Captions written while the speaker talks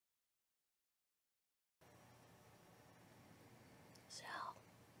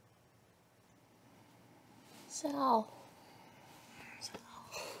Sal.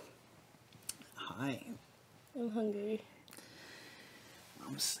 Hi. I'm hungry.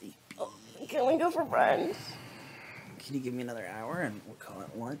 I'm sleepy. Oh, can we go for brunch? Can you give me another hour and we'll call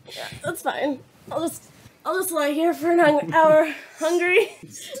it lunch? Yeah, that's fine. I'll just lie here for an hour hungry.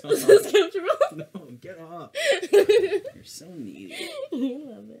 Stop. This is comfortable. No, get off. You're so needy. You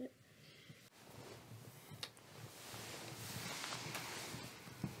love it.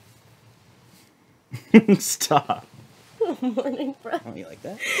 Stop. Morning breath. Oh, you like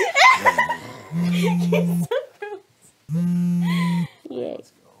that? You're so gross. Yay.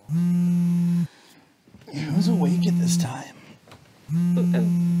 Let's go. Who's awake at this time?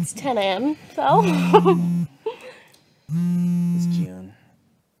 It's 10 a.m. So. It's June.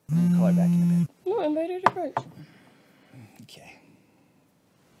 I'm gonna call her back in a bit. No, I invited her to brunch. Okay.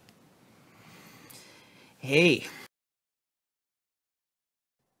 Hey.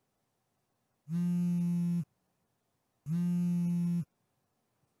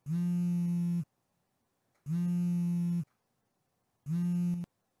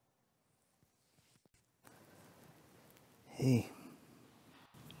 Hey.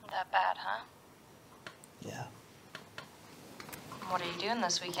 That bad, huh? Yeah. What are you doing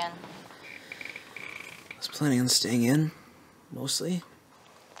this weekend? I was planning on staying in, mostly.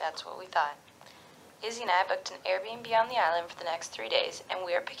 That's what we thought. Izzy and I booked an Airbnb on the island for the next 3 days, and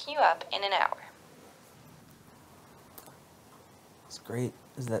we are picking you up in an hour. As great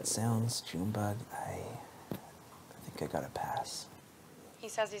as that sounds, Junebug, I think I gotta pass. He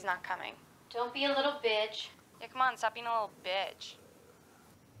says he's not coming. Don't be a little bitch. Yeah, come on, stop being a little bitch.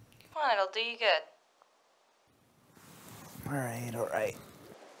 Come on, it'll do you good. Alright.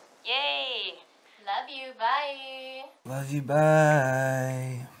 Yay! Love you, bye! Love you,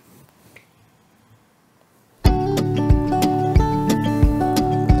 bye.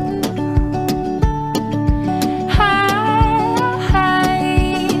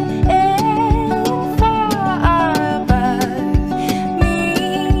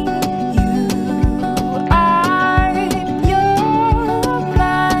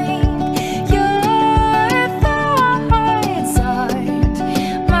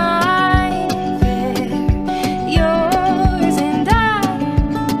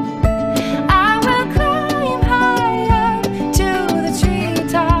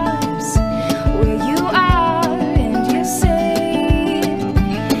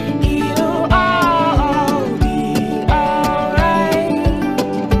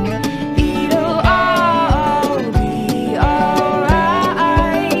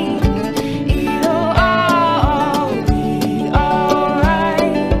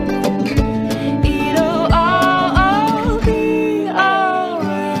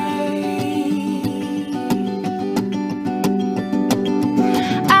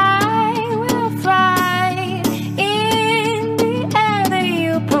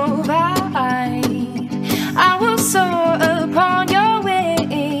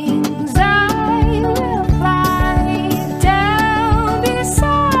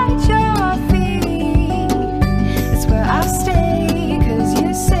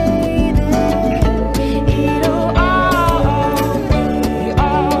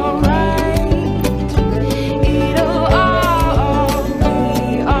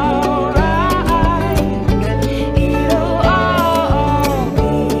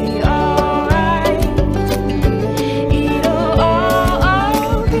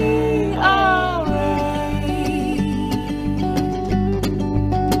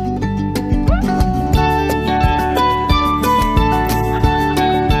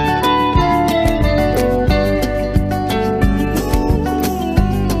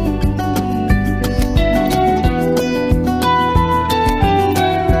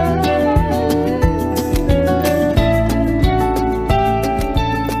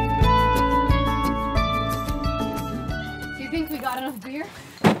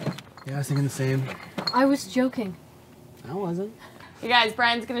 Yeah, I was thinking the same. I was joking. I wasn't. You guys,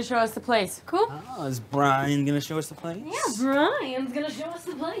 Brian's gonna show us the place. Cool? Oh, is Brian gonna show us the place? Yeah, Brian's gonna show us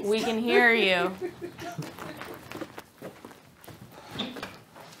the place. We can hear you.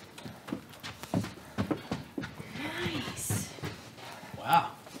 Nice.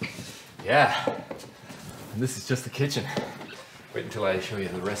 Wow. Yeah. And this is just the kitchen. Wait until I show you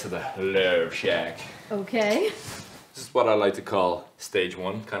the rest of the love shack. Okay. This is what I like to call stage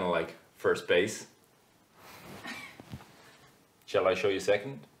one, kind of like first base. Shall I show you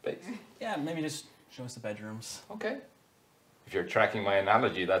second base? Yeah, maybe just show us the bedrooms. Okay. If you're tracking my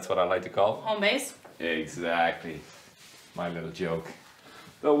analogy, that's what I like to call Home base? Exactly. My little joke.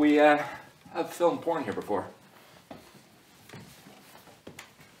 Though we have filmed porn here before.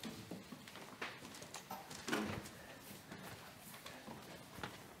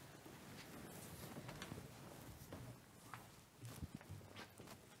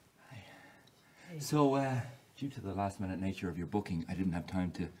 So, due to the last-minute nature of your booking, I didn't have time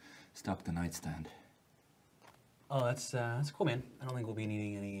to stock the nightstand. Oh, that's cool, man. I don't think we'll be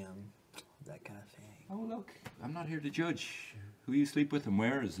needing any that kind of thing. Oh, look, I'm not here to judge. Who you sleep with and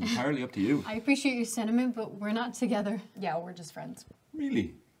where is entirely up to you. I appreciate your sentiment, but we're not together. Yeah, we're just friends.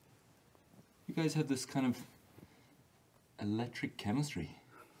 Really? You guys have this kind of electric chemistry.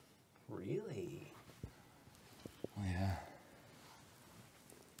 Really? Oh, yeah.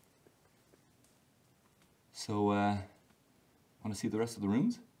 So, want to see the rest of the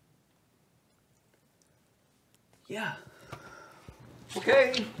rooms? Yeah.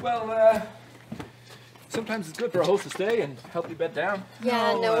 Okay, well, sometimes it's good for a host to stay and help you bed down.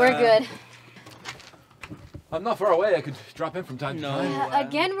 Yeah, no, we're good. I'm not far away. I could drop in from time to time. Yeah,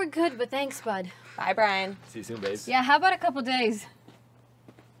 again, we're good, but thanks, bud. Bye, Brian. See you soon, babes. Yeah, how about a couple days?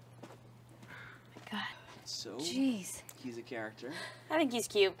 God. So, Jeez. he's a character. I think he's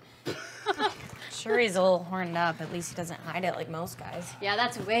cute. Sure, he's a little horned up. At least he doesn't hide it like most guys. Yeah,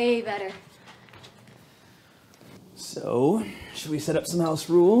 that's way better. So, should we set up some house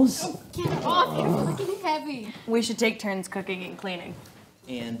rules? Get off, you're freaking heavy. We should take turns cooking and cleaning.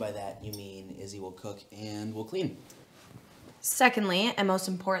 And by that, you mean Izzy will cook and we'll clean. Secondly, and most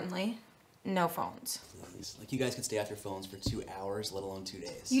importantly, no phones. Please. Like, you guys could stay off your phones for 2 hours, let alone 2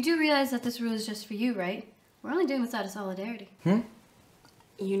 days. You do realize that this rule is just for you, right? We're only doing this out of solidarity.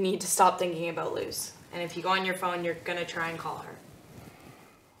 You need to stop thinking about Luz. And if you go on your phone, you're gonna try and call her.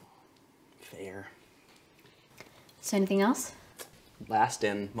 Fair. So anything else? Last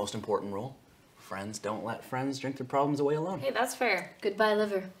and most important rule. Friends don't let friends drink their problems away alone. Hey, that's fair. Goodbye,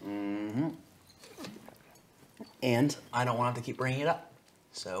 liver. Mm-hmm. And I don't want to have to keep bringing it up.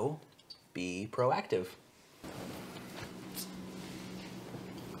 So, be proactive.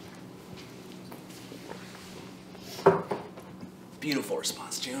 Beautiful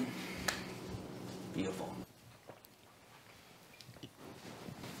response, June. Beautiful.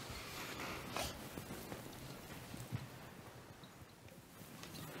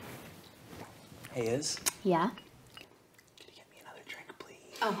 Hey, Iz. Yeah? Could you get me another drink,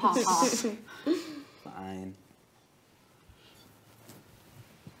 please? Oh, ha, ha. Fine.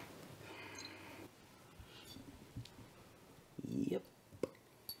 Yep.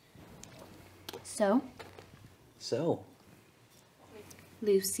 So, So,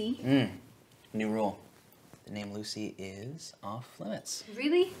 Lucy? new rule. The name Lucy is off limits.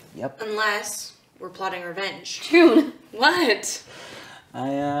 Really? Yep. Unless we're plotting revenge. June. What?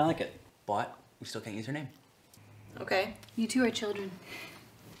 I like it, but we still can't use her name. Okay, You two are children.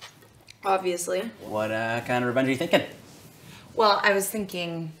 obviously. What kind of revenge are you thinking? Well, I was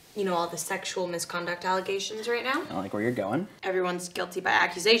thinking, you know, all the sexual misconduct allegations right now. I like where you're going. Everyone's guilty by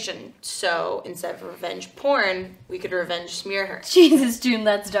accusation. So instead of revenge porn, we could revenge smear her. Jesus, June,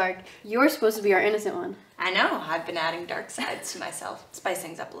 that's dark. You're supposed to be our innocent one. I know, I've been adding dark sides to myself. Spice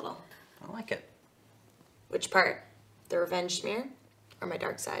things up a little. I like it. Which part? The revenge smear or my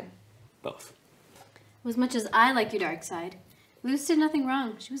dark side? Both. As much as I like your dark side, Luce did nothing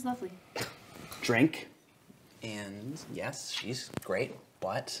wrong. She was lovely. Drink. And yes, she's great,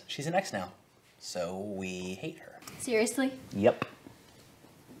 but she's an ex now. So we hate her. Seriously? Yep.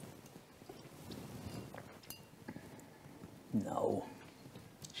 No.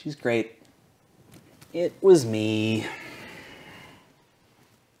 She's great. It was me.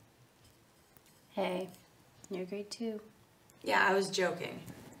 Hey, you're great too. Yeah, I was joking.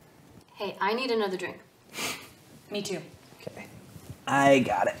 Hey, I need another drink. Me too. Okay. I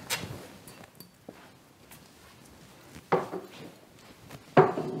got it.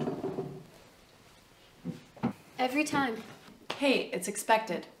 Every time. Hey, it's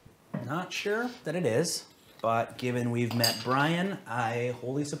expected. Not sure that it is, but given we've met Brian, I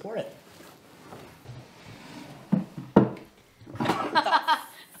wholly support it.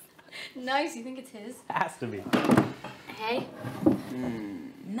 Nice, you think it's his? Has to be. Hey,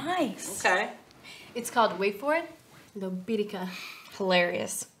 Nice. Okay. it's called, wait for it, Lobirica.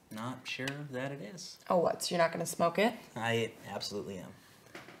 Hilarious. Not sure that it is. Oh, what? So you're not gonna smoke it? I absolutely am.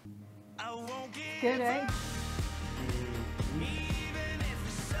 Good, right?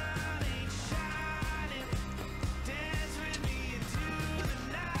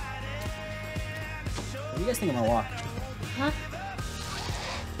 What do you guys think of my walk? Huh?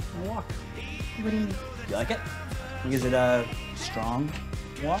 My walk. What do you mean? Do you like it? Is it a strong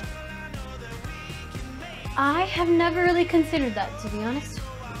walk? I have never really considered that, to be honest.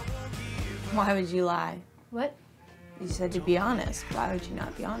 Why would you lie? What? You said to be honest. Why would you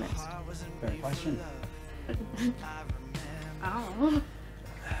not be honest? Fair question. Oh.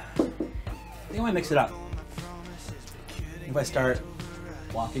 I think I might mix it up. If I start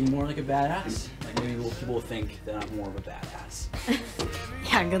walking more like a badass, like maybe people will think that I'm more of a badass.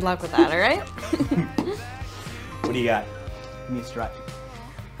 Yeah, good luck with that, alright? What do you got? Give me a strut.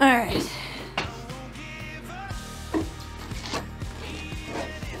 Alright.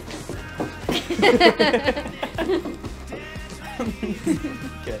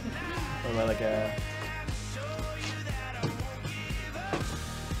 Okay. What about like a...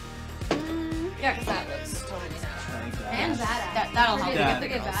 Yeah, because that looks totally natural. And badass. That'll help. Yeah.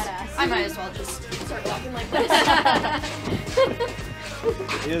 Look at badass. I might as well just start walking like this.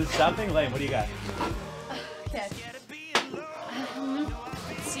 Is something lame? What do you got? Okay.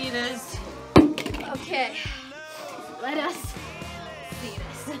 See this? Okay. Let us see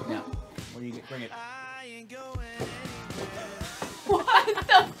this. Yeah. What do you get? Bring it. What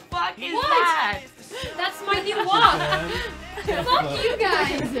the fuck is What? that? That's my new walk. Fuck you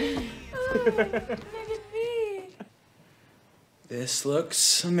guys. This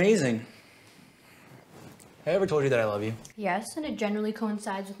looks amazing. Have I ever told you that I love you? Yes, and it generally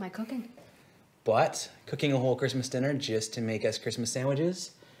coincides with my cooking. But cooking a whole Christmas dinner just to make us Christmas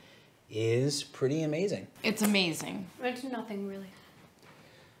sandwiches is pretty amazing. It's amazing. It's nothing really.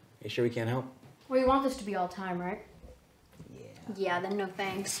 You sure we can't help? Well, you want this to be all time, right? Yeah, then no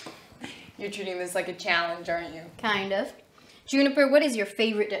thanks. You're treating this like a challenge, aren't you? Kind of. Juniper, what is your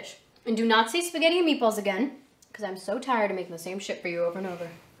favorite dish? And do not say spaghetti and meatballs again, because I'm so tired of making the same shit for you over and over.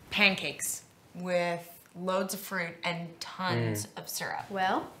 Pancakes with loads of fruit and tons of syrup.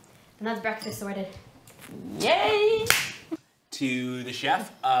 Well, and that's breakfast sorted. Yay! To the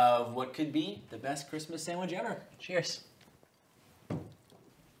chef of what could be the best Christmas sandwich ever. Cheers.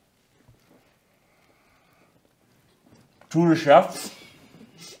 To the chef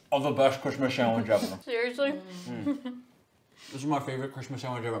of the best Christmas sandwich ever. Seriously? This is my favorite Christmas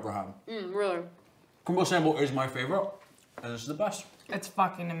sandwich I've ever had. Really? Crumble sandwich is my favorite, and this is the best. It's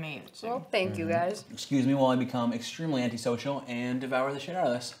fucking amazing. Well, thank you guys. Excuse me while I become extremely antisocial and devour the shit out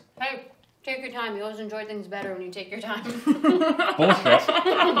of this. Hey, take your time. You always enjoy things better when you take your time. Bullshit.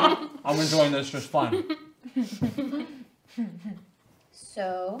 I'm enjoying this just fine.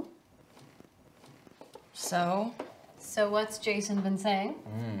 So what's Jason been saying?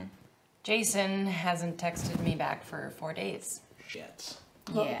 Jason hasn't texted me back for 4 days. Shit.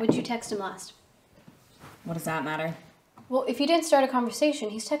 Well, would you text him last? What does that matter? Well, if you didn't start a conversation,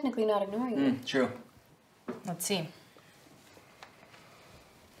 he's technically not ignoring you. True. Let's see.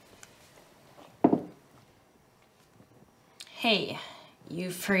 Hey,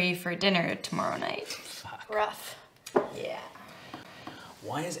 you free for dinner tomorrow night? Rough. Yeah.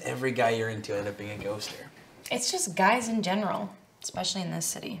 Why is every guy you're into end up being a ghoster? It's just guys in general, especially in this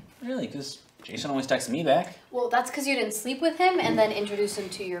city. Really? Because Jason always texts me back. Well, that's because you didn't sleep with him and then introduce him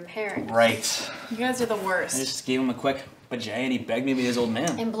to your parents. Right. You guys are the I worst. just gave him a quick bajay and he begged me to be his old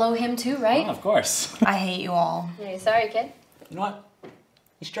man. And blow him too, right? Oh, of course. I hate you all. Hey, sorry, kid. You know what?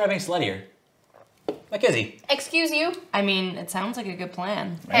 He's driving sluttier. Like Izzy. Excuse you. I mean, it sounds like a good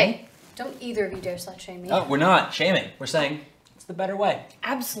plan. Hey, don't either of you dare slut shame me. Oh, we're not shaming. We're saying it's the better way.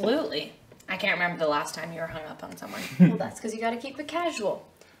 Absolutely. I can't remember the last time you were hung up on someone. Well, that's because you gotta keep it casual.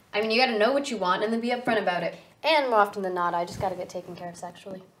 I mean, you gotta know what you want and then be upfront about it. And more often than not, I just gotta get taken care of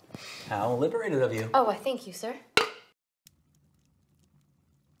sexually. How liberated of you. Oh, I thank you, sir.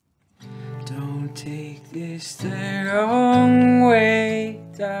 Don't take this the wrong way,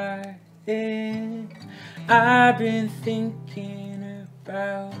 darling. I've been thinking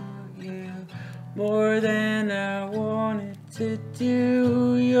about you more than I wanted to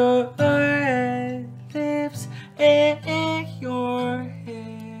do. Your lips and your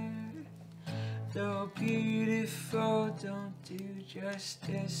hair, though beautiful, don't do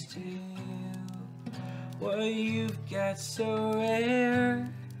justice to you. What you've got so rare.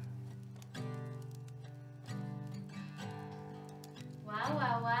 Wow,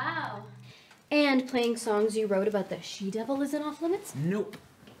 wow, wow. And playing songs you wrote about the she-devil isn't off limits? Nope.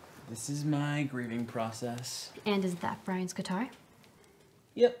 This is my grieving process. And is that Brian's guitar?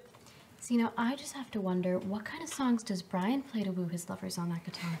 Yep. So, you know, I just have to wonder, what kind of songs does Brian play to woo his lovers on that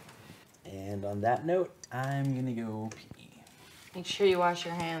guitar? And on that note, I'm gonna go pee. Make sure you wash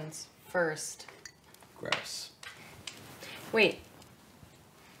your hands first. Gross. Wait.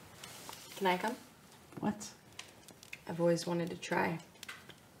 Can I come? What? I've always wanted to try.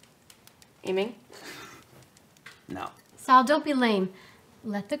 Aiming? No. Sal, don't be lame.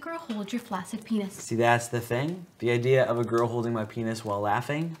 Let the girl hold your flaccid penis. See, that's the thing. The idea of a girl holding my penis while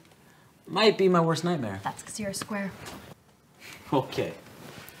laughing might be my worst nightmare. That's because you're a square. Okay.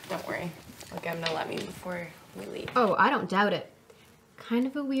 Don't worry. Look, I'm gonna let me before we leave. Oh, I don't doubt it. Kind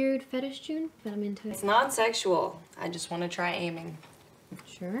of a weird fetish, June, but I'm into it. It's not sexual. I just want to try aiming.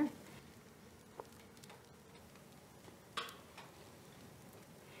 Sure.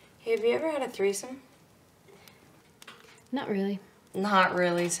 Hey, have you ever had a threesome? Not really. Not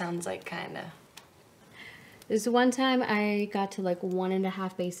really. Sounds like kinda. There's one time I got to like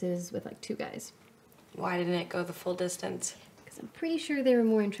 1.5 bases with like 2 guys. Why didn't it go the full distance? Because I'm pretty sure they were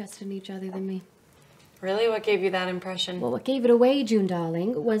more interested in each other than me. Really? What gave you that impression? Well, what gave it away, June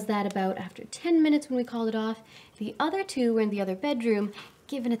darling, was that about after 10 minutes when we called it off, the other 2 were in the other bedroom,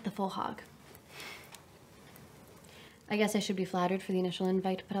 giving it the full hog. I guess I should be flattered for the initial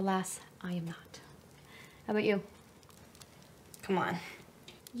invite, but alas, I am not. How about you? Come on.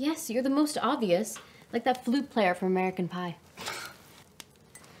 Yes, you're the most obvious. Like that flute player from American Pie.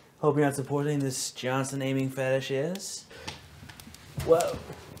 Hope you're not supporting this Johnson aiming fetish is. Whoa.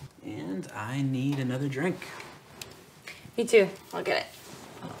 And I need another drink. Me too. I'll get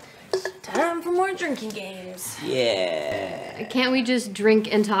it. Time for more drinking games. Yeah. Can't we just drink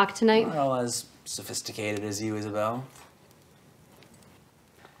and talk tonight? Not all as sophisticated as you, Isabel.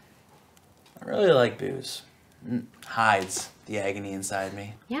 I really like booze. Hides the agony inside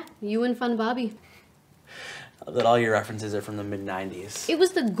me. Yeah, you and Fun Bobby. I love that all your references are from the mid-90s. It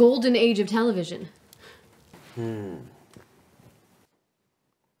was the golden age of television. What?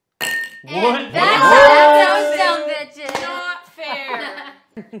 That's how bitches. Not fair.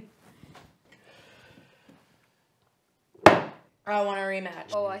 I want a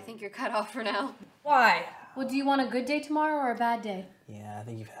rematch. Oh, I think you're cut off for now. Why? Well, do you want a good day tomorrow or a bad day? Yeah, I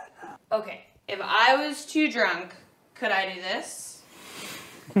think you've had enough. Okay, if I was too drunk, could I do this?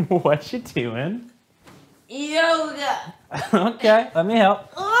 What you doing? Yoga. Okay, let me help.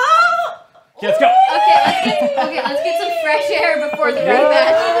 Oh! Okay, let's go. Let's get some fresh air before the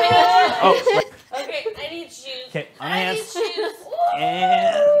rematch. Oh, Okay, I need shoes. okay, on my I hands. need shoes.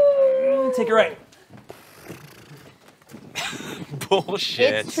 And take it right.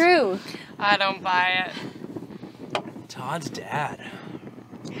 Bullshit. It's true. I don't buy it. Todd's dad.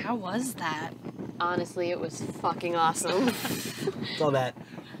 How was that? Honestly, it was fucking awesome. It's all that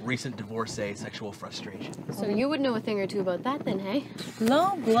recent divorcee sexual frustration. So you would know a thing or two about that then, hey?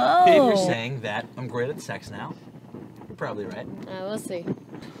 Low blow. If you're saying that I'm great at sex now, you're probably right. We'll see.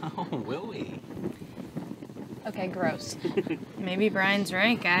 Oh, will we? Okay, gross. Maybe Brian's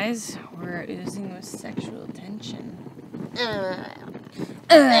right, guys. We're oozing with sexual tension.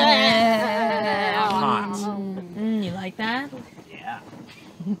 Hot. You like that? Yeah.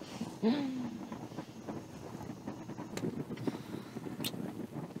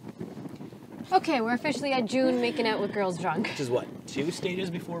 Okay, we're officially at June making out with girls drunk. Which is what, 2 stages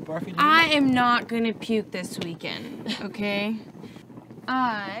before barfing? I am not gonna puke this weekend, okay?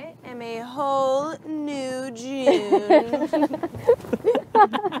 I am a whole new June.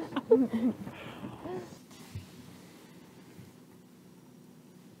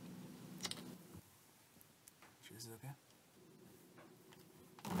 Is this okay?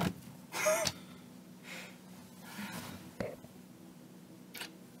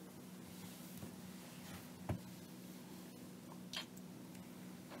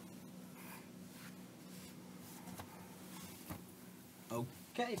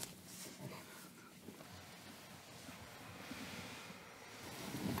 Okay.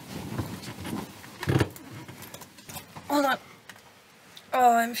 Hold on.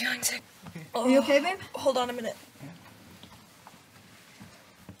 Oh, I'm feeling sick. Are you okay, babe? Hold on a minute.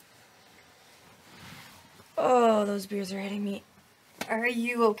 Oh, those beers are hitting me. Are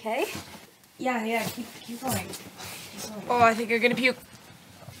you okay? Yeah, keep going. Oh, I think you're gonna puke.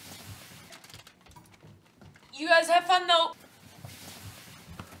 You guys have fun though.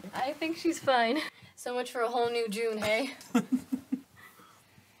 I think she's fine. So much for a whole new June, hey?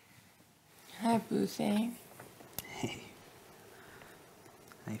 Hi, Boothie. Hey.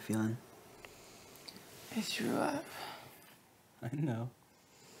 How you feeling? I threw up. I know.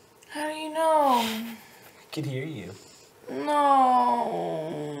 How do you know? I can hear you.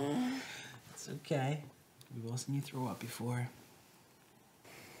 No. It's okay. We've all seen you throw up before.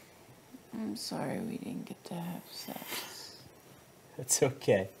 I'm sorry we didn't get to have sex. It's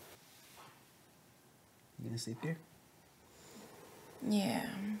okay. You gonna sleep here? Yeah,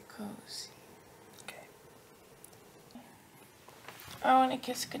 I'm cozy. Okay. I want to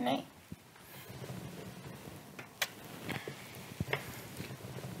kiss goodnight.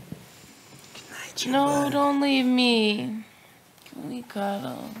 Good night, you No, bud. don't leave me. Can we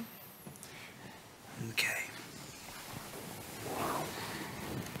cuddle? Okay.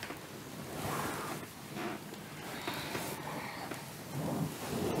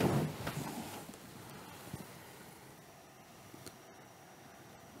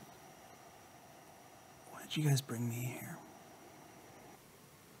 Why did you guys bring me here?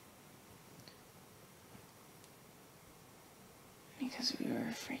 because we were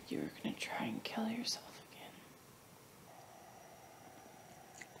afraid you were gonna try and kill yourself again.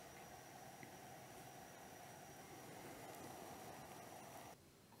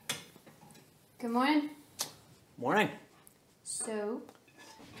 Good morning. Morning. So,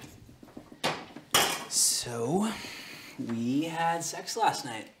 We had sex last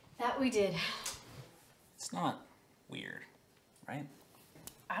night. that we did. It's not weird, right?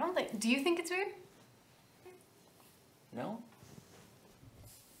 I don't think. Do you think it's weird? No?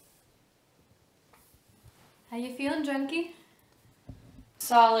 How you feeling, Junkie?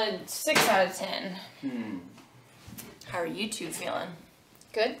 Solid 6 out of 10. How are you two feeling?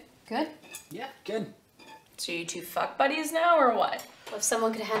 Good? Good. Yeah, good. So you two fuck buddies now, or what? Well, if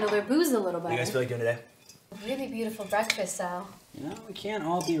someone could handle their booze a little What do better. you guys feel like doing today? Really beautiful breakfast, Sal. You know, we can't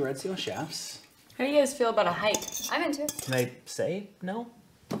all be Red Seal chefs. How do you guys feel about a hike? I'm into it. Can I say no?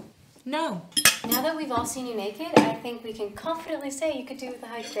 No. Now that we've all seen you naked, I think we can confidently say you could do with a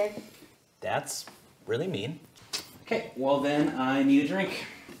hike, babe. That's really mean. Okay, well then I need a drink.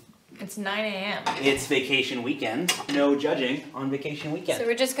 It's 9 a.m. It's vacation weekend. No judging on vacation weekend. So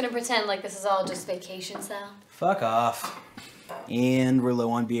we're just gonna pretend like this is all just vacation, Sal? Fuck off. And we're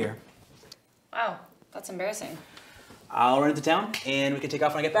low on beer. Wow, that's embarrassing. I'll run into town and we can take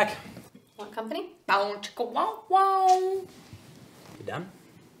off when I get back. Want company? Bow chicka wow wow. You done?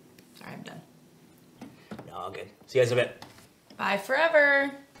 Sorry, I'm done. No, all good. See you guys in a bit. Bye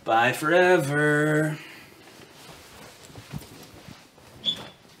forever. Bye forever.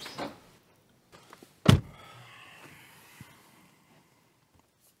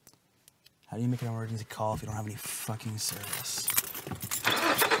 How do you make an emergency call if you don't have any fucking service?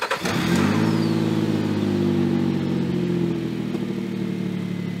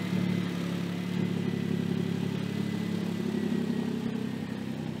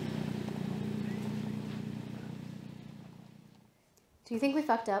 Do you think we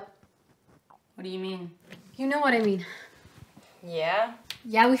fucked up? What do you mean? You know what I mean. Yeah?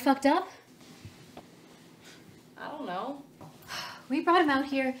 Yeah, we fucked up. I don't know. We brought him out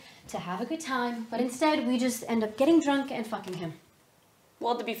here to have a good time, but instead we just end up getting drunk and fucking him.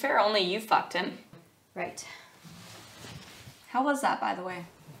 Well, to be fair, only you fucked him. Right. How was that, by the way?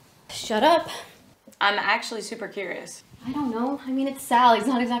 Shut up. I'm actually super curious. I don't know. I mean, it's Sal. He's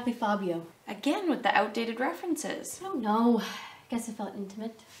not exactly Fabio. Again, with the outdated references. I don't know. I guess it felt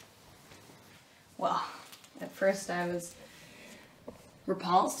intimate. Well, at first I was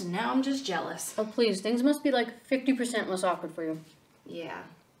repulsed, and now I'm just jealous. Oh, please. Things must be like 50% less awkward for you. Yeah.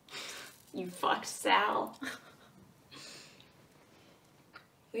 You fucked Sal.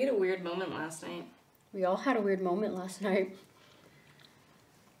 We had a weird moment last night. We all had a weird moment last night.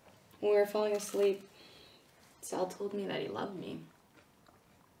 When we were falling asleep, Sal told me that he loved me.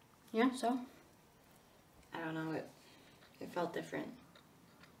 Yeah, so? I don't know, it felt different.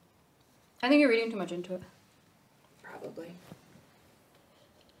 I think you're reading too much into it. Probably.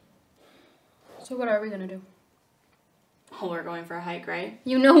 So what are we gonna do? Well, we're going for a hike, right?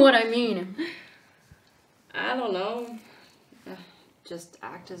 You know what I mean. I don't know. Just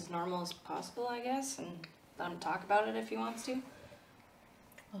act as normal as possible, I guess, and let him talk about it if he wants to.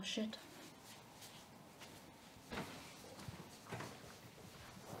 Oh, shit.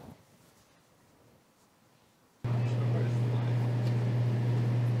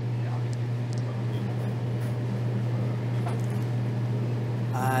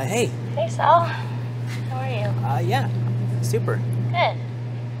 Hey. Hey, Sal. How are you? Yeah. Super. Good.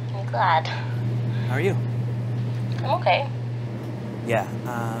 I'm glad. How are you? I'm okay. Yeah,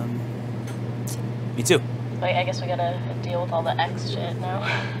 me too. Wait, I guess we gotta deal with all the ex shit now.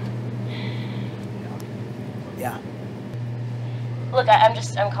 Yeah. Look, I'm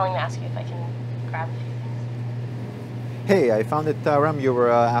calling to ask you if I can grab a few things. Hey, I found that rum you were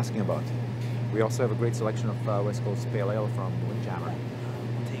asking about. We also have a great selection of West Coast Pale Ale from Windjammer.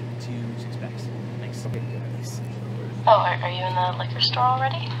 I'll take 2 6-packs. Thanks. Okay, thanks. Oh, are you in the liquor store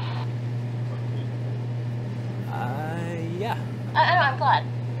already? Yeah. I know, I'm glad.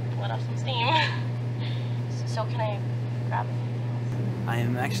 Let off some steam. So can I grab a few things? I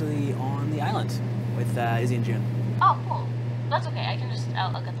am actually on the island with Izzy and June. Oh, cool. That's okay. I can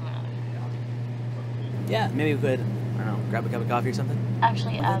I'll get them another. Yeah, maybe we could, I don't know, grab a cup of coffee or something.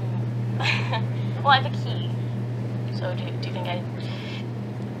 Actually, well, I have a key. So do you think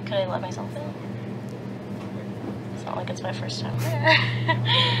could I let myself in? It's not like it's my first time there.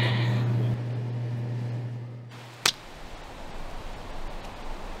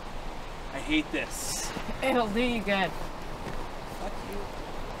 I hate this. It'll do you good. Fuck you.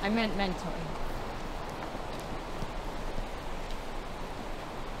 I meant mentally.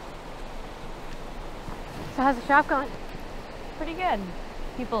 So how's the shop going? pretty good.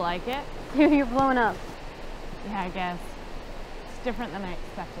 People like it. You're blowing up. Yeah, I guess. It's different than I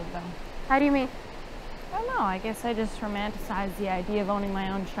expected, though. How do you mean? I don't know. I guess I just romanticized the idea of owning my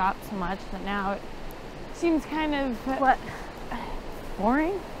own shop so much that now it seems kind of... What?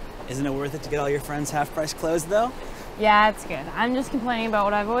 Boring? Isn't it worth it to get all your friends half-price clothes, though? Yeah, it's good. I'm just complaining about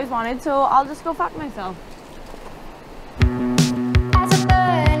what I've always wanted, so I'll just go fuck myself. As a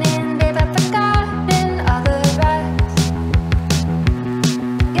burning, babe, I've forgotten all the rest.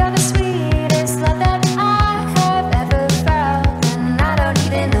 You're the sweetest love that I have ever felt, and I don't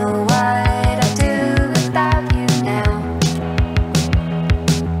even know what I'd do without you now.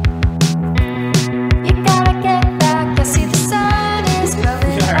 You gotta get back, I see the sun is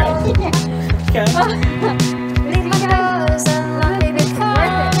growing old. Leave my clothes unlocked, baby,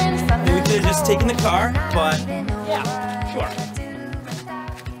 coming from Maybe we could have just taken the car, but yeah, sure.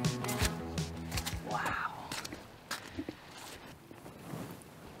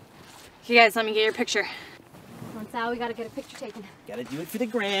 You guys, let me get your picture. That's how we gotta get a picture taken. Gotta do it for the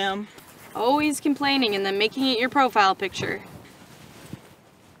gram. Always complaining and then making it your profile picture.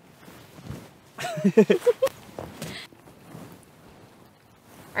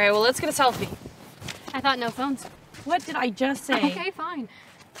 Alright, well, let's get a selfie. I thought no phones. What did I just say? Okay, fine.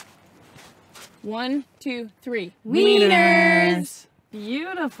 1, 2, 3. Wieners!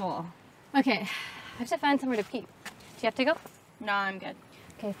 Beautiful. Okay, I have to find somewhere to pee. Do you have to go? No, I'm good.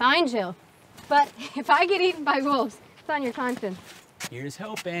 Okay, fine, Jill. But if I get eaten by wolves, it's on your conscience. Here's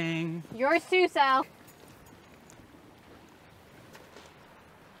hoping. Yours too, Sal.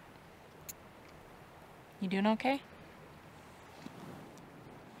 You doing okay?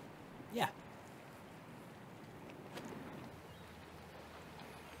 Yeah.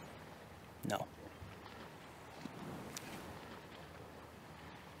 No.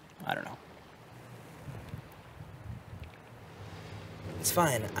 I don't know. It's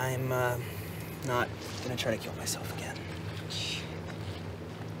fine. I'm not gonna try to kill myself again.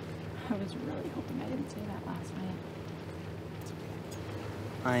 I was really hoping I didn't say that last night.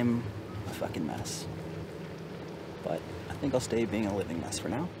 I'm a fucking mess. But I think I'll stay being a living mess for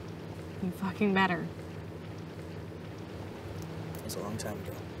now. You fucking better. It was a long time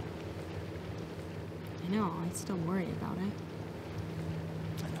ago. I know, I still worry about it.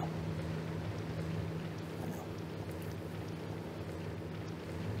 I know.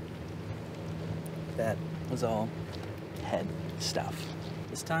 That was all head stuff.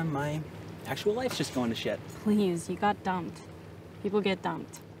 This time my actual life's just going to shit. Please, you got dumped. People get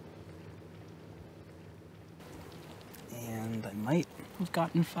dumped. And I might have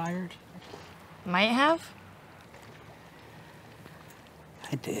gotten fired. Might have?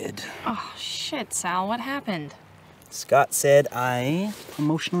 I did. Oh, shit, Sal, what happened? Scott said I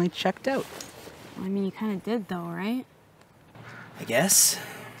emotionally checked out. I mean, you kind of did, though, right? I guess.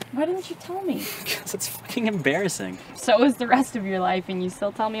 Why didn't you tell me? Because it's fucking embarrassing. So is the rest of your life, and you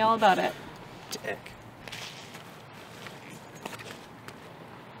still tell me all about it. Dick.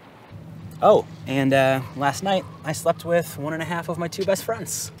 Oh, and last night I slept with 1.5 of my 2 best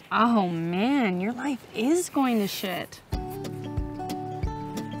friends. Oh, man, your life is going to shit.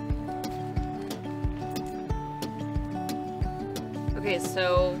 Okay,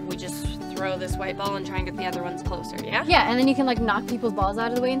 so we just throw this white ball and try and get the other ones closer, yeah? Yeah, and then you can like knock people's balls out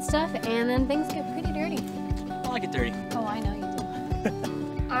of the way and stuff, and then things get pretty dirty. I like it dirty. Oh, I know you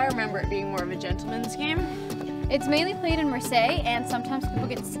do. I remember it being more of a gentleman's game. It's mainly played in Marseille, and sometimes people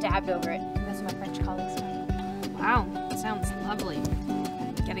get stabbed over it. That's what my French colleagues know. Wow, that sounds lovely.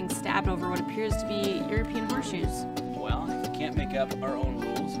 Getting stabbed over what appears to be European horseshoes. Well, if we can't make up our own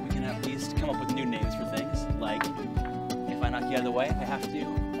rules, we can at least come up with new names for things. Like, if I knock you out of the way, I have to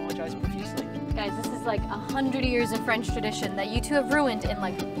apologize profusely. Guys, this is like 100 years of French tradition that you two have ruined in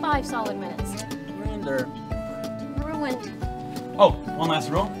like 5 solid minutes. Ruined or... Ruined. Oh, one last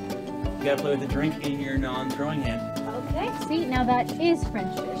rule. You gotta play with the drink in your non-throwing hand. Okay, see, now that is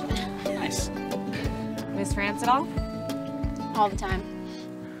French tradition. Nice. Miss France at all? All the time.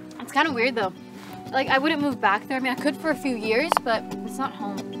 It's kind of weird though. Like, I wouldn't move back there. I mean, I could for a few years, but it's not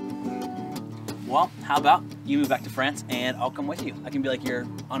home. Well, how about you move back to France and I'll come with you. I can be like your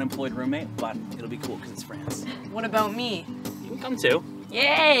unemployed roommate, but it'll be cool because it's France. What about me? You can come too.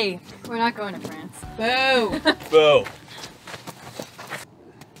 Yay! We're not going to France. Boo! Boo.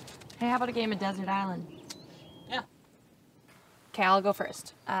 Hey, how about a game of Desert Island? Yeah. Okay, I'll go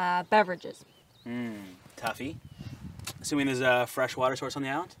first. Beverages. Toughy. Assuming there's a fresh water source on the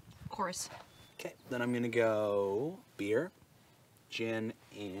island? Of course. Okay, then I'm gonna go beer, gin,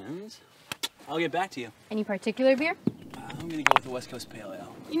 and I'll get back to you. Any particular beer? I'm gonna go with the West Coast Pale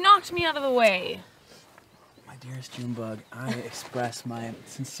Ale. You knocked me out of the way. My Dearest Junebug, I express my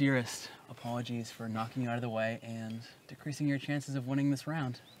sincerest apologies for knocking you out of the way and decreasing your chances of winning this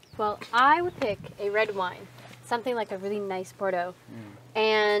round. Well, I would pick a red wine, something like a really nice Bordeaux,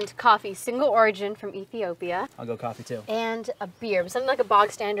 and coffee, single origin from Ethiopia, I'll go coffee too. and a beer, something like a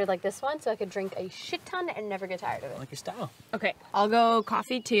bog standard like this one, so I could drink a shit ton and never get tired of I it. like your style. Okay, I'll go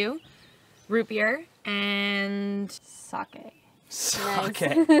coffee too, root beer, and sake.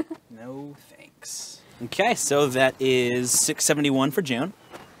 Okay. No thanks. Okay, so that is $6.71 for June,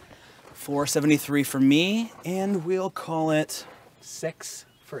 $4.73 for me, and we'll call it 6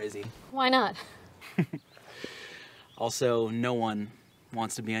 for Izzy. Why not? Also, no one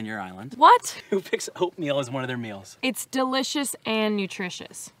wants to be on your island. What? Who picks oatmeal as one of their meals? It's delicious and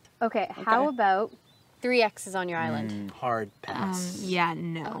nutritious. Okay, how about 3 X's on your island? Hard pass. Yeah,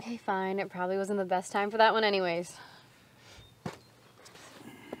 no. Okay, fine. It probably wasn't the best time for that one anyways.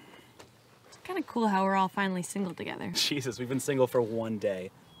 It's kind of cool how we're all finally single together. Jesus, we've been single for 1 day.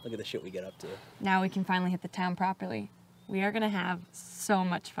 Look at the shit we get up to. Now we can finally hit the town properly. We are gonna have so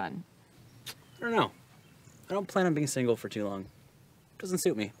much fun. I don't know. I don't plan on being single for too long. Doesn't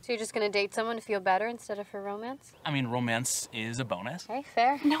suit me. So you're just gonna date someone to feel better instead of for romance? I mean, romance is a bonus. Okay,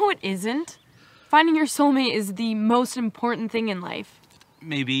 fair. No, it isn't. Finding your soulmate is the most important thing in life.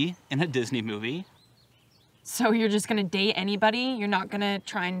 Maybe in a Disney movie. So you're just gonna date anybody? You're not gonna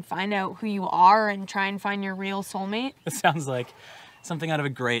try and find out who you are and try and find your real soulmate? It sounds like something out of a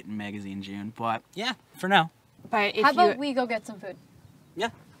great magazine, June. But yeah, for now. But if How about we go get some food? Yeah.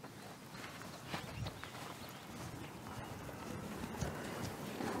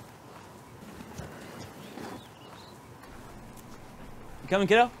 You coming,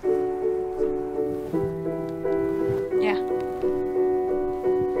 kiddo? Yeah.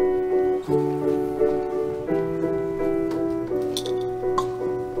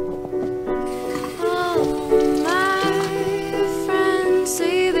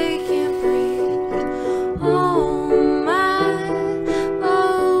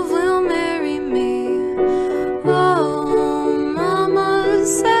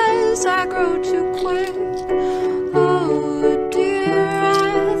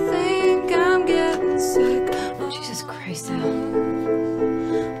 Jesus Christ, Al.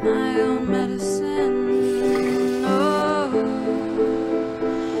 My own medicine. Oh,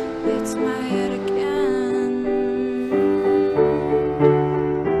 it's my head again.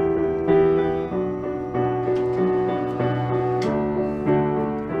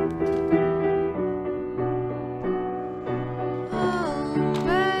 Oh,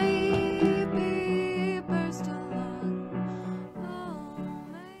 baby, burst along. Oh,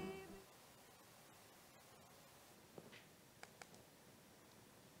 maybe.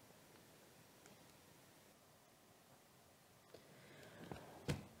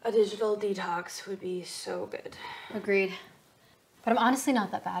 A digital detox would be so good. Agreed. But I'm honestly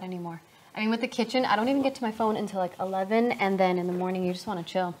not that bad anymore. I mean, with the kitchen, I don't even get to my phone until like 11, and then in the morning, you just want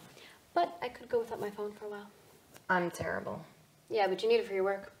to chill. But I could go without my phone for a while. I'm terrible. Yeah, but you need it for your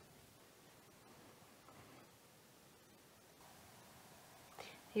work.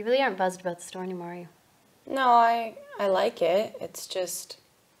 You really aren't buzzed about the store anymore, are you? No, I like it. It's just,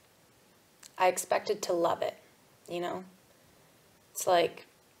 I expected to love it, you know? It's like,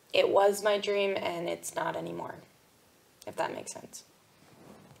 it was my dream and it's not anymore, if that makes sense.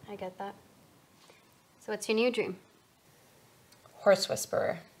 I get that. So what's your new dream? Horse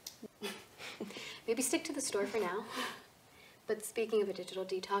whisperer. Maybe stick to the store for now. But speaking of a digital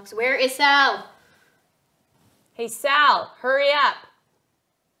detox, where is Sal? Hey, Sal, hurry up.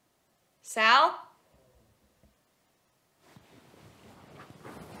 Sal?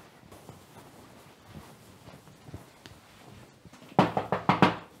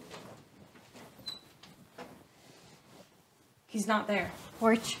 He's not there.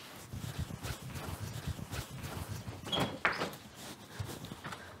 Porch.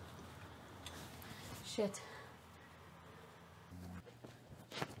 Shit.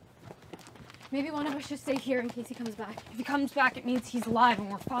 Maybe one of us should stay here in case he comes back. If he comes back, it means he's alive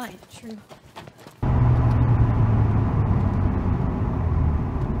and we're fine. True.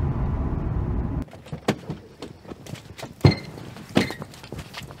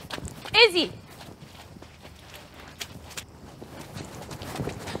 Izzy!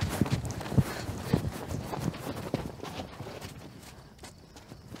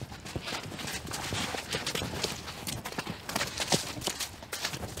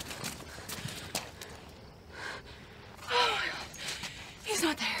 He's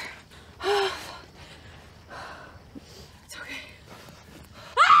not there. It's okay.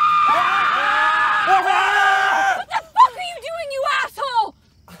 What the fuck are you doing, you asshole?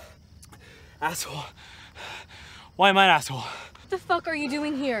 Asshole. Why am I an asshole? What the fuck are you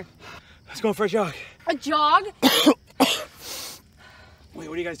doing here? Let's go for a jog. A jog? Wait, what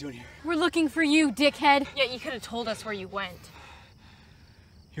are you guys doing here? We're looking for you, dickhead. Yeah, you could have told us where you went.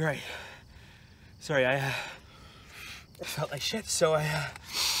 You're right. Sorry, I felt like shit, so I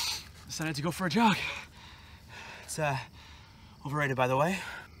decided to go for a jog. It's overrated, by the way.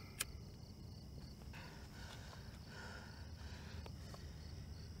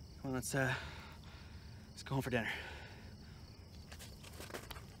 Come on, let's go home for dinner.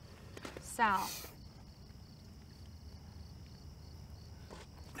 Sal.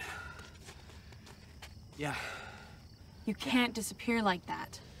 Yeah. You can't disappear like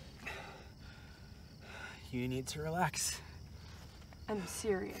that. You need to relax. I'm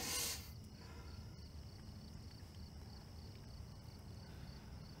serious.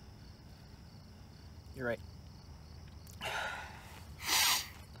 You're right.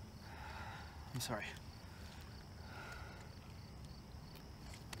 I'm sorry.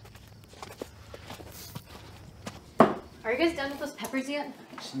 Are you guys done with those peppers yet?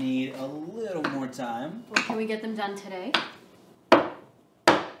 Just need a little more time. Well, can we get them done today?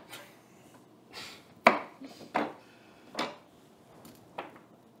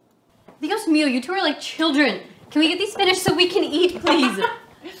 Dios mío, you two are like children. Can we get these finished so we can eat, please?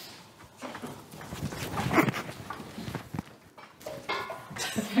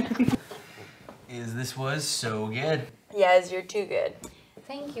 This was so good. Yes, you're too good.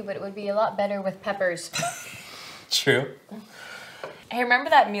 Thank you, but it would be a lot better with peppers. True. Hey, remember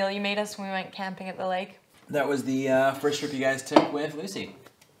that meal you made us when we went camping at the lake? That was the first trip you guys took with Lucy.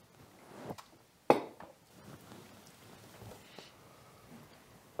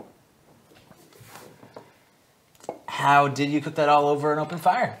 How did you cook that all over an open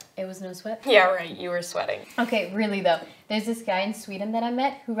fire? It was no sweat. Yeah, right. You were sweating. Okay, really though. There's this guy in Sweden that I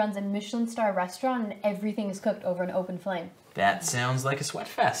met who runs a Michelin star restaurant and everything is cooked over an open flame. That sounds like a sweat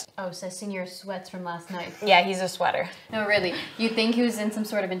fest. Oh, so Senior sweats from last night. Yeah, he's a sweater. No, really. You'd think he was in some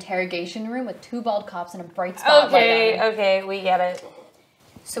sort of interrogation room with 2 bald cops and a bright spotlight on him. Okay, we get it.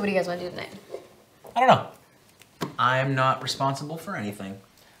 So what do you guys want to do tonight? I don't know. I'm not responsible for anything.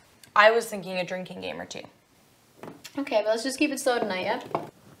 I was thinking a drinking game or two. Okay, but let's just keep it slow tonight, yeah?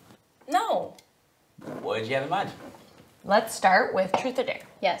 No. What did you have in mind? Let's start with truth or dare.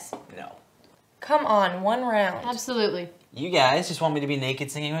 Yes. No. Come on, 1 round. Absolutely. You guys just want me to be naked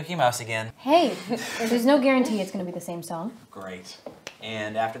singing Mickey Mouse again. Hey, there's no guarantee it's going to be the same song. Great.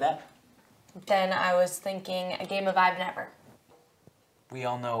 And after that? Then I was thinking a game of I've Never. We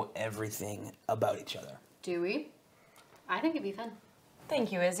all know everything about each other. Do we? I think it'd be fun.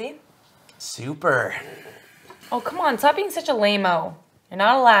 Thank you, Izzy. Super. Oh, come on, stop being such a lame-o. You're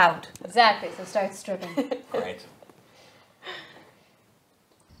not allowed. Exactly, so start stripping. Great.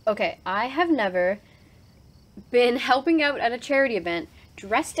 Okay, I have never been helping out at a charity event,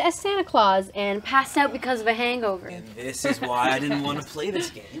 dressed as Santa Claus, and passed out because of a hangover. And this is why I didn't want to play this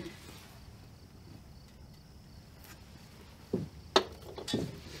game.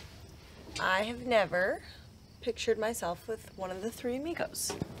 I have never pictured myself with one of the 3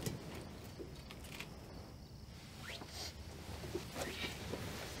 amigos.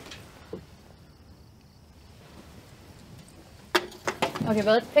 Okay,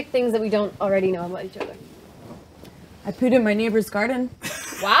 but let's pick things that we don't already know about each other. I pooed in my neighbor's garden.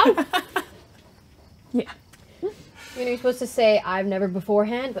 Wow! Yeah. You know, you're supposed to say, I've never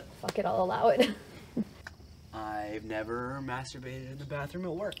beforehand, but fuck it, I'll allow it. I've never masturbated in the bathroom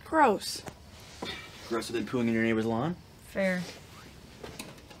at work. Gross. Grosser than pooing in your neighbor's lawn? Fair.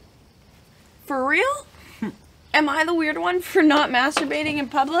 For real? Am I the weird one for not masturbating in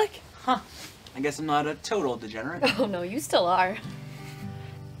public? Huh. I guess I'm not a total degenerate. Oh no, you still are.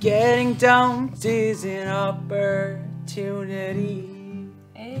 Getting dumped is an opportunity.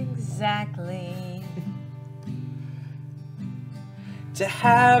 Exactly. To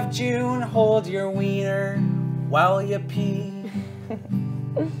have June hold your wiener while you pee.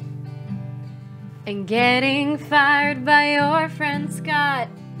 And getting fired by your friend Scott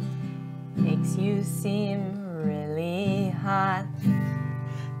Makes you seem really hot.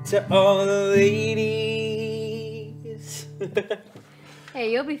 To all the ladies.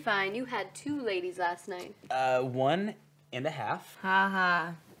 Hey, you'll be fine. You had 2 ladies last night. 1.5.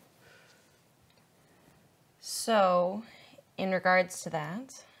 Haha. So, in regards to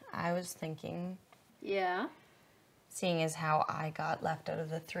that, I was thinking, Yeah? seeing as how I got left out of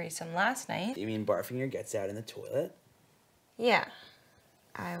the threesome last night, You mean barfing your guts out in the toilet? yeah,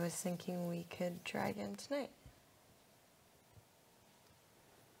 I was thinking we could try again tonight.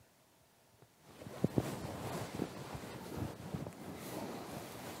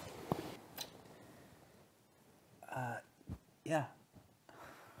 Yeah.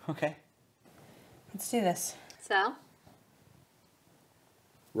 Okay. Let's do this. Sal?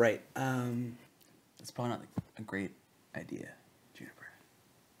 Right. It's probably not a great idea, Juniper.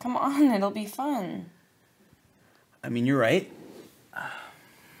 Come on, it'll be fun. I mean, you're right.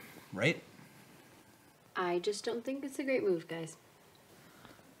 Right? I just don't think it's a great move, guys.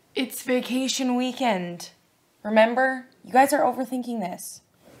 It's vacation weekend. Remember? You guys are overthinking this.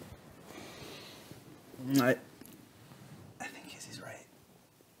 I think Kizzy's right.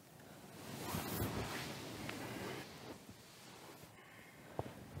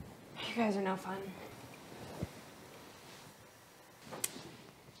 You guys are no fun.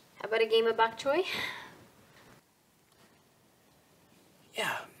 How about a game of bok choy?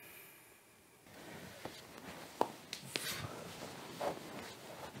 Yeah.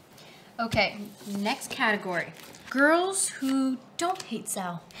 Okay, next category. Girls who don't hate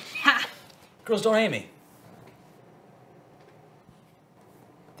Sal. Ha! Girls don't hate me.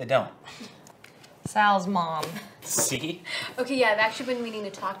 They don't. Sal's mom. See? Okay, yeah, I've actually been meaning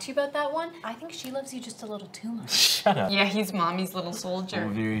to talk to you about that one. I think she loves you just a little too much. Shut up. Yeah, he's mommy's little soldier.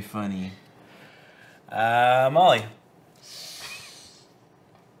 Oh, very funny. Molly.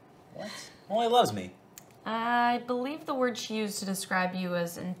 What? Molly loves me. I believe the word she used to describe you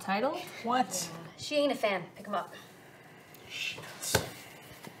as entitled. What? She ain't a fan. Pick him up. Shit.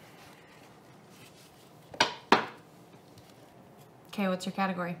 Okay, what's your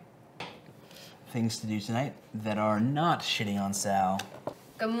category? Things to do tonight that are not shitting on Sal.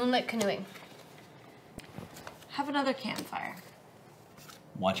 Go moonlit canoeing. Have another campfire.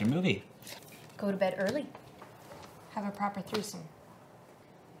 Watch a movie. Go to bed early. Have a proper threesome.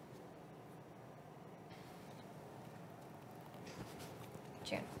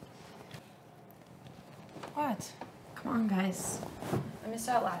 June. What? Come on, guys. I missed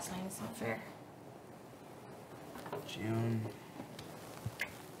out last night. It's not fair. June.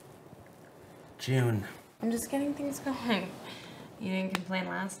 I'm just getting things going. You didn't complain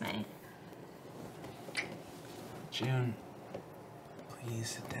last night. June. Please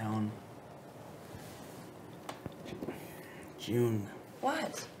sit down. June.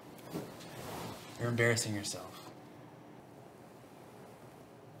 What? You're embarrassing yourself.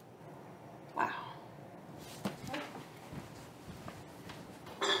 Wow.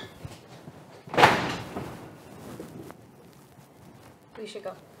 We should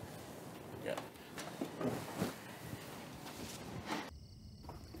go. Yeah.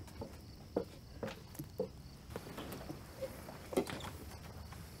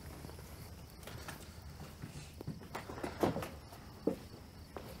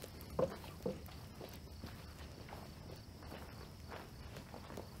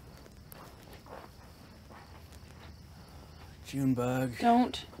 Junebug.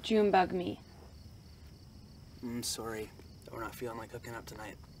 Don't Junebug me. I'm sorry that we're not feeling like hooking up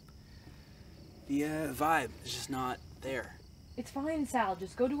tonight. The vibe is just not there. It's fine, Sal.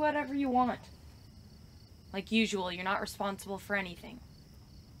 Just go do whatever you want. Like usual, you're not responsible for anything.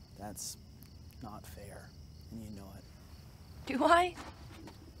 That's not fair, and you know it. Do I?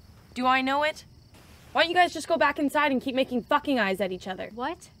 Do I know it? Why don't you guys just go back inside and keep making fucking eyes at each other?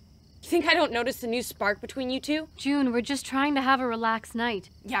 What? You think I don't notice the new spark between you two? June, we're just trying to have a relaxed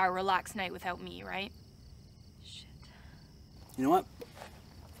night. Yeah, a relaxed night without me, right? Shit. You know what?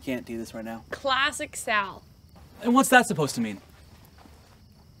 Can't do this right now. Classic Sal. And what's that supposed to mean?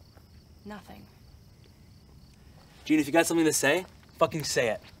 Nothing. Gene, if you got something to say, fucking say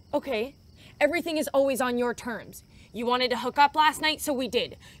it. Okay, everything is always on your terms. You wanted to hook up last night, so we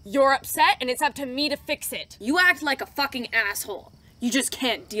did. You're upset, and it's up to me to fix it. You act like a fucking asshole. You just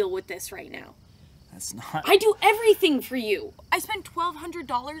can't deal with this right now. That's not... I do everything for you. I spent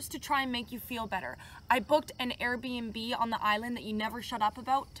 $1,200 to try and make you feel better. I booked an Airbnb on the island that you never shut up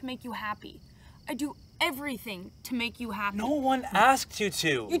about to make you happy. I do everything to make you happy. No one asked you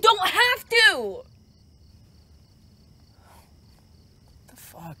to. You don't have to! What the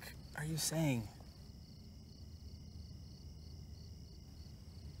fuck are you saying?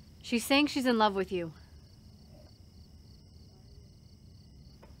 She's saying she's in love with you.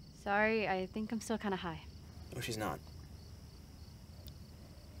 Sorry, I think I'm still kind of high. No, she's not.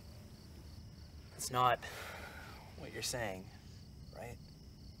 It's not what you're saying, right?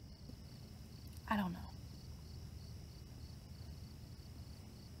 I don't know.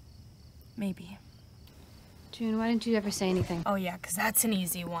 Maybe. June, why didn't you ever say anything? Oh yeah, 'cause that's an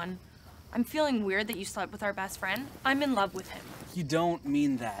easy one. I'm feeling weird that you slept with our best friend. I'm in love with him. You don't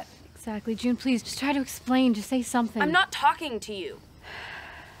mean that. Exactly. June, please, just try to explain. Just say something. I'm not talking to you.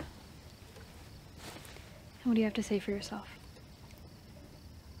 What do you have to say for yourself?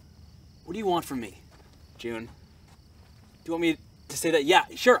 What do you want from me, June? you want me to say that? Yeah,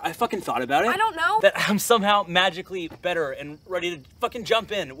 sure, I fucking thought about it. I don't know. That I'm somehow magically better and ready to fucking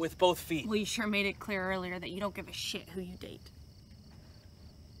jump in with both feet. Well, you sure made it clear earlier that you don't give a shit who you date.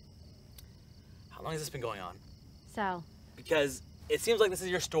 How long has this been going on? Sal. Because it seems like this is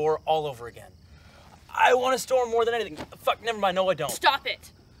your store all over again. I want a store more than anything. Fuck, never mind, no I don't. Stop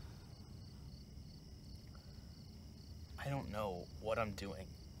it! I don't know what I'm doing.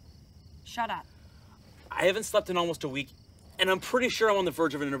 Shut up. I haven't slept in almost a week, and I'm pretty sure I'm on the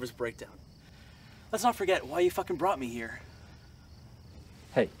verge of a nervous breakdown. Let's not forget why you fucking brought me here.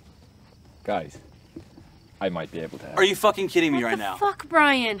 Hey, guys, I might be able to help. Are you fucking kidding me right now? Fuck,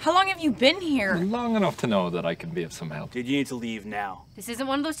 Brian. How long have you been here? Long enough to know that I can be of some help. Dude, you need to leave now. This isn't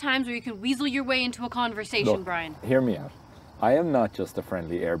one of those times where you can weasel your way into a conversation, Look, Brian. hear me out. I am not just a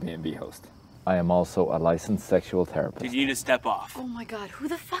friendly Airbnb host. I am also a licensed sexual therapist. Dude, you need to step off. Oh my god, who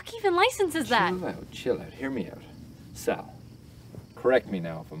the fuck even licenses that? Chill out, hear me out. Sal, correct me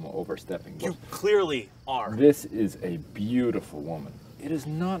now if I'm overstepping. You clearly are. This is a beautiful woman. It is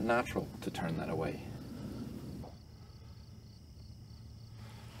not natural to turn that away.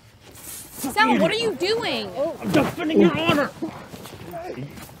 Sal, what are you doing? I'm defending your honor!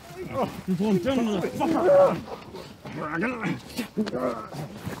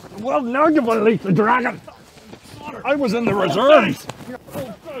 Well, now you've unleashed the dragon! I was in the reserves!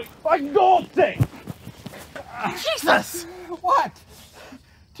 I don't think! Jesus! What?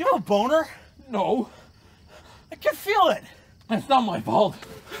 Do you have a boner? No, I can feel it. it's not my fault.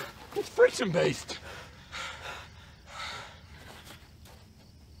 It's friction-based.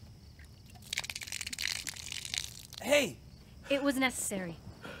 Hey! It was necessary.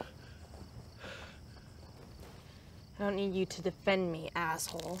 I don't need you to defend me,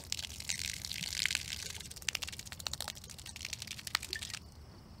 asshole.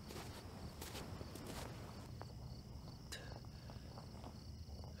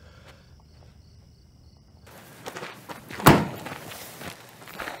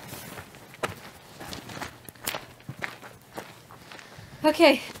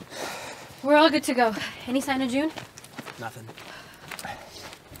 Okay, we're all good to go. Any sign of June? Nothing.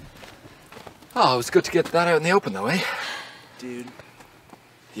 Oh, it was good to get that out in the open though, eh? Dude.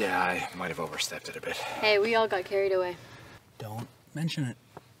 Yeah, I might have overstepped it a bit. Hey, we all got carried away. Don't mention it.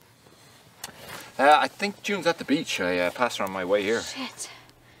 I think June's at the beach. I passed her on my way here. Shit.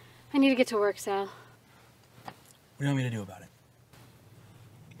 I need to get to work, Sal. What do you want me to do about it?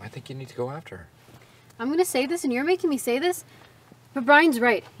 I think you need to go after her. I'm gonna say this and you're making me say this, but Brian's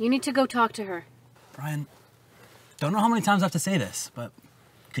right. You need to go talk to her. Brian, don't know how many times I have to say this, but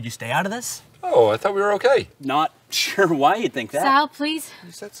could you stay out of this? Oh, I thought we were okay. Not sure why you'd think that. Sal, please.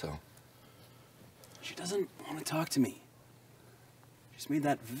 You said so. She doesn't want to talk to me. She's made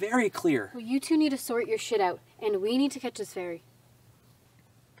that very clear. Well, you two need to sort your shit out, and we need to catch this ferry.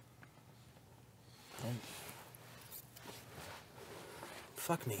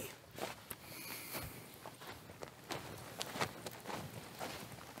 Fuck me.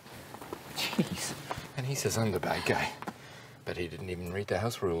 Jeez. And he says I'm the bad guy. Bet he didn't even read the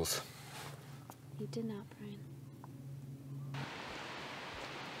house rules. You did not, Brian.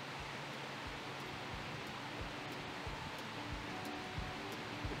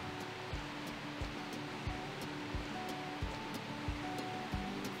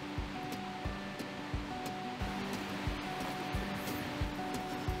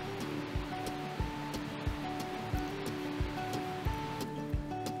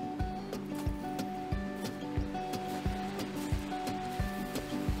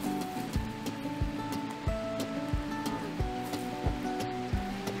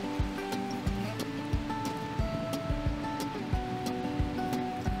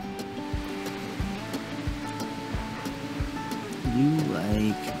 You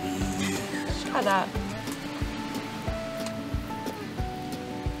like me. Shut up.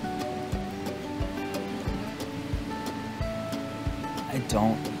 I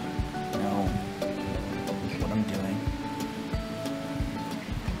don't know what I'm doing.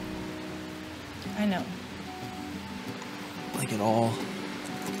 I know. Like at all.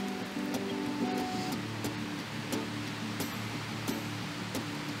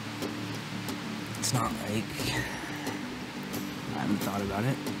 It's not like I haven't thought about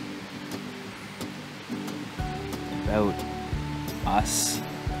it. About us.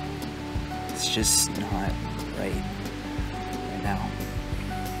 It's just not right now.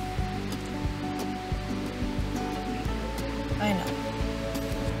 I know.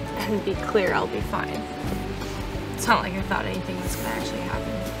 And be clear, I'll be fine. It's not like I thought anything was gonna actually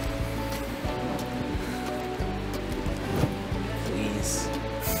happen. Please.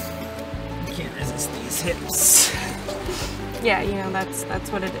 I can't resist these hips. Yeah, you know,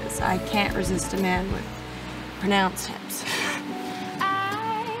 that's what it is. I can't resist a man with pronounced hips.